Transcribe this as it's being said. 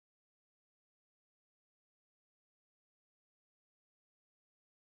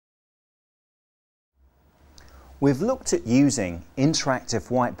We've looked at using Interactive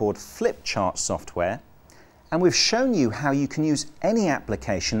Whiteboard flip chart software, and we've shown you how you can use any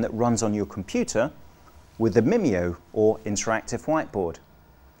application that runs on your computer with the Mimio or Interactive Whiteboard.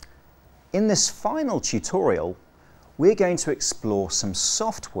 In this final tutorial, we're going to explore some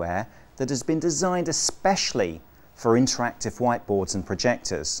software that has been designed especially for interactive whiteboards and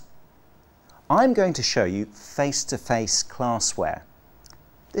projectors. I'm going to show you face-to-face classware.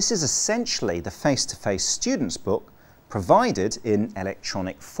 This is essentially the face-to-face student's book provided in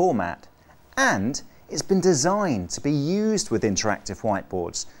electronic format, and it's been designed to be used with interactive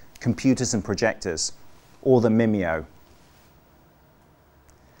whiteboards, computers and projectors, or the Mimio.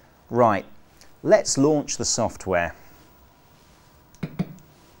 Right, let's launch the software.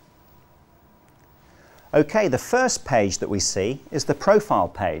 Okay, the first page that we see is the profile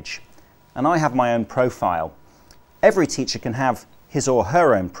page, and I have my own profile. Every teacher can have his or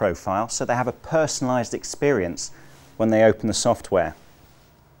her own profile, so they have a personalized experience when they open the software.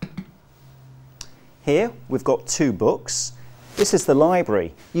 Here we've got 2 books. This is the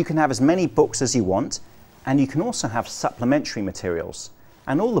library. You can have as many books as you want, and you can also have supplementary materials,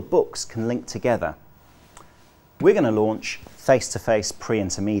 and all the books can link together. We're going to launch face-to-face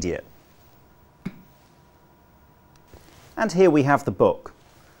pre-intermediate. And here we have the book.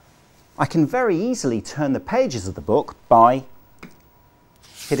 I can very easily turn the pages of the book by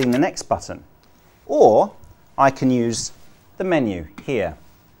hitting the next button, or I can use the menu here.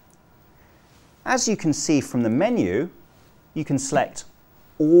 As you can see from the menu, you can select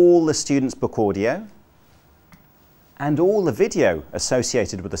all the student's book audio and all the video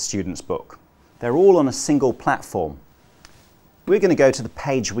associated with the student's book. They're all on a single platform. We're going to go to the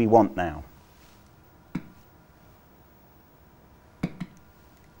page we want now.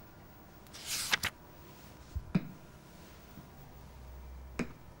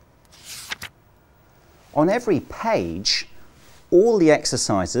 On every page, all the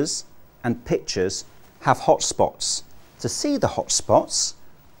exercises and pictures have hotspots. To see the hotspots,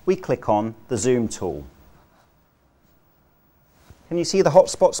 we click on the zoom tool. Can you see the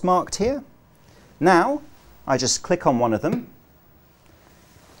hotspots marked here? Now, I just click on one of them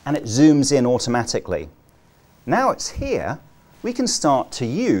and it zooms in automatically. Now it's here, we can start to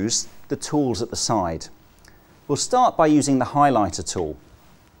use the tools at the side. We'll start by using the highlighter tool.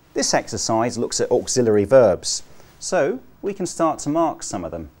 This exercise looks at auxiliary verbs, so we can start to mark some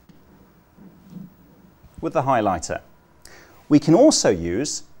of them with the highlighter. We can also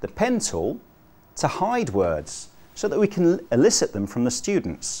use the pen tool to hide words so that we can elicit them from the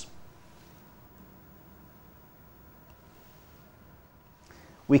students.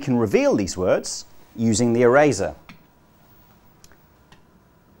 We can reveal these words using the eraser.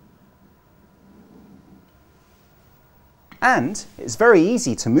 And it's very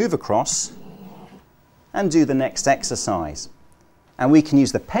easy to move across and do the next exercise. And we can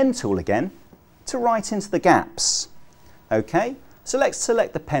use the pen tool again to write into the gaps. Okay, so let's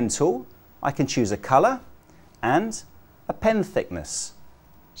select the pen tool. I can choose a color and a pen thickness.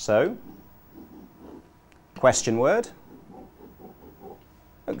 So, question word,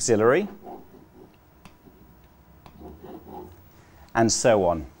 auxiliary, and so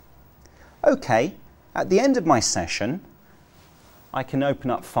on. Okay, at the end of my session, I can open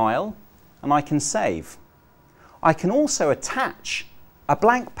up File and I can save. I can also attach a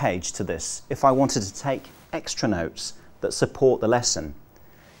blank page to this if I wanted to take extra notes that support the lesson.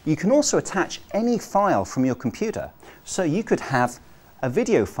 You can also attach any file from your computer. So you could have a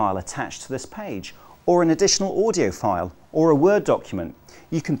video file attached to this page, or an additional audio file, or a Word document.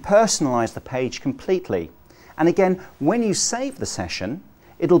 You can personalize the page completely. And again, when you save the session,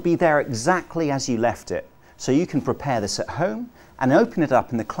 it'll be there exactly as you left it. So you can prepare this at home and open it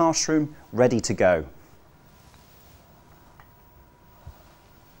up in the classroom ready to go.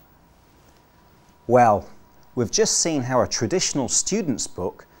 Well, we've just seen how a traditional student's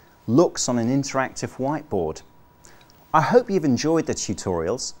book looks on an interactive whiteboard. I hope you've enjoyed the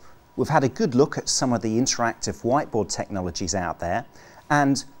tutorials. We've had a good look at some of the interactive whiteboard technologies out there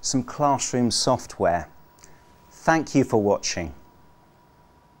and some classroom software. Thank you for watching.